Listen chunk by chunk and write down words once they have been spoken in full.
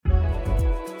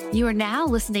You are now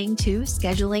listening to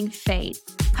Scheduling Fate,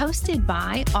 hosted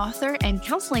by author and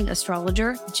counseling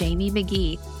astrologer Jamie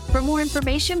McGee. For more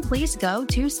information, please go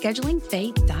to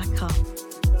schedulingfate.com.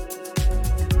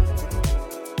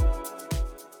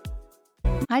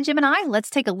 Hi, Gemini. Let's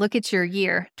take a look at your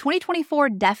year. 2024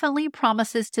 definitely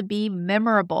promises to be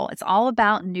memorable. It's all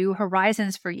about new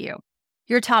horizons for you.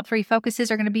 Your top 3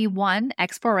 focuses are going to be 1,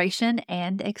 exploration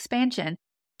and expansion.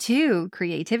 2,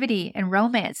 creativity and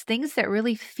romance, things that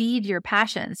really feed your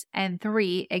passions. And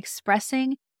 3,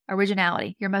 expressing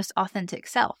originality, your most authentic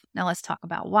self. Now let's talk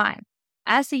about why.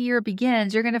 As the year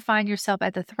begins, you're going to find yourself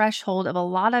at the threshold of a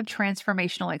lot of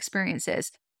transformational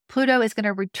experiences. Pluto is going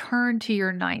to return to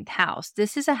your 9th house.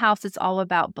 This is a house that's all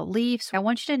about beliefs. I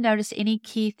want you to notice any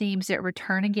key themes that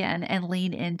return again and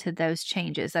lean into those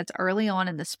changes. That's early on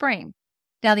in the spring.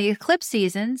 Now, the eclipse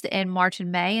seasons in March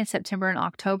and May and September and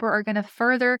October are going to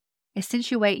further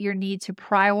accentuate your need to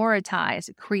prioritize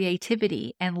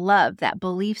creativity and love, that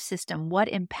belief system, what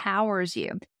empowers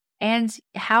you, and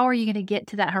how are you going to get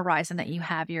to that horizon that you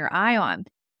have your eye on.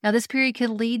 Now, this period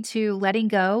could lead to letting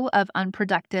go of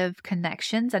unproductive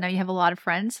connections. I know you have a lot of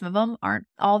friends. Some of them aren't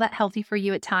all that healthy for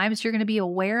you at times. You're going to be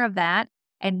aware of that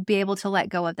and be able to let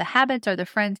go of the habits or the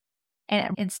friends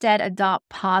and instead adopt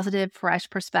positive, fresh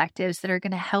perspectives that are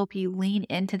going to help you lean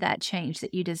into that change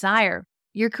that you desire.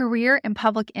 Your career and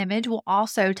public image will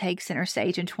also take center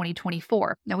stage in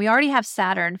 2024. Now, we already have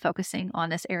Saturn focusing on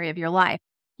this area of your life.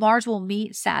 Mars will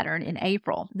meet Saturn in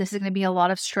April. This is going to be a lot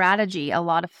of strategy, a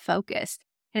lot of focus.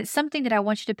 And it's something that I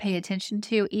want you to pay attention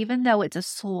to, even though it's a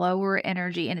slower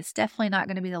energy, and it's definitely not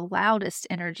going to be the loudest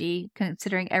energy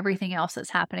considering everything else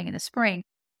that's happening in the spring.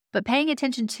 But paying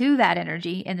attention to that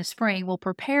energy in the spring will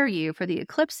prepare you for the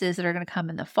eclipses that are going to come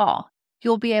in the fall.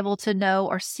 You'll be able to know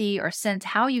or see or sense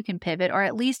how you can pivot or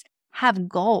at least have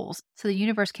goals so the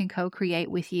universe can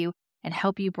co-create with you and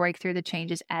help you break through the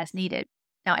changes as needed.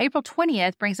 Now, April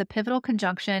 20th brings a pivotal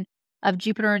conjunction of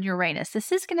Jupiter and Uranus.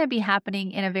 This is going to be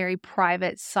happening in a very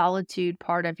private solitude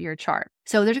part of your chart.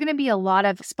 So there's going to be a lot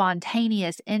of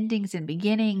spontaneous endings and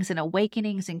beginnings and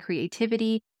awakenings and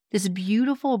creativity. This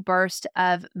beautiful burst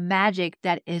of magic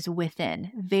that is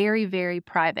within, very, very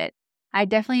private. I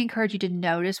definitely encourage you to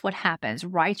notice what happens.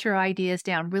 Write your ideas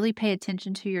down. Really pay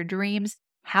attention to your dreams,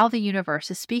 how the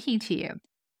universe is speaking to you.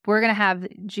 We're going to have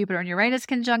Jupiter and Uranus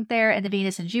conjunct there, and the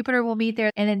Venus and Jupiter will meet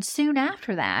there. And then soon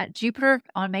after that, Jupiter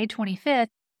on May 25th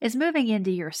is moving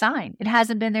into your sign. It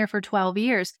hasn't been there for 12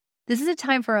 years. This is a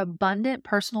time for abundant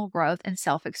personal growth and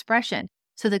self-expression.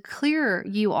 So the clearer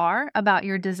you are about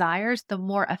your desires, the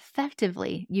more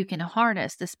effectively you can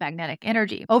harness this magnetic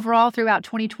energy. Overall, throughout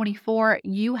 2024,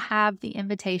 you have the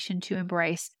invitation to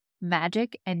embrace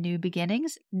magic and new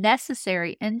beginnings,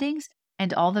 necessary endings,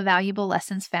 and all the valuable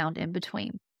lessons found in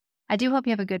between. I do hope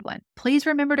you have a good one. Please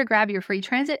remember to grab your free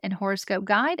transit and horoscope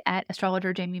guide at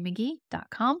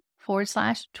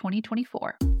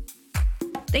astrologerjamiemcgee.com/2024.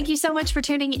 Thank you so much for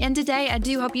tuning in today. I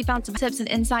do hope you found some tips and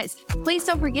insights. Please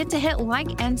don't forget to hit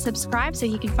like and subscribe so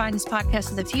you can find this podcast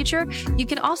in the future. You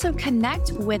can also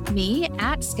connect with me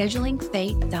at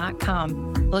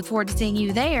schedulingfate.com. Look forward to seeing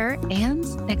you there and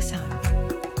next time.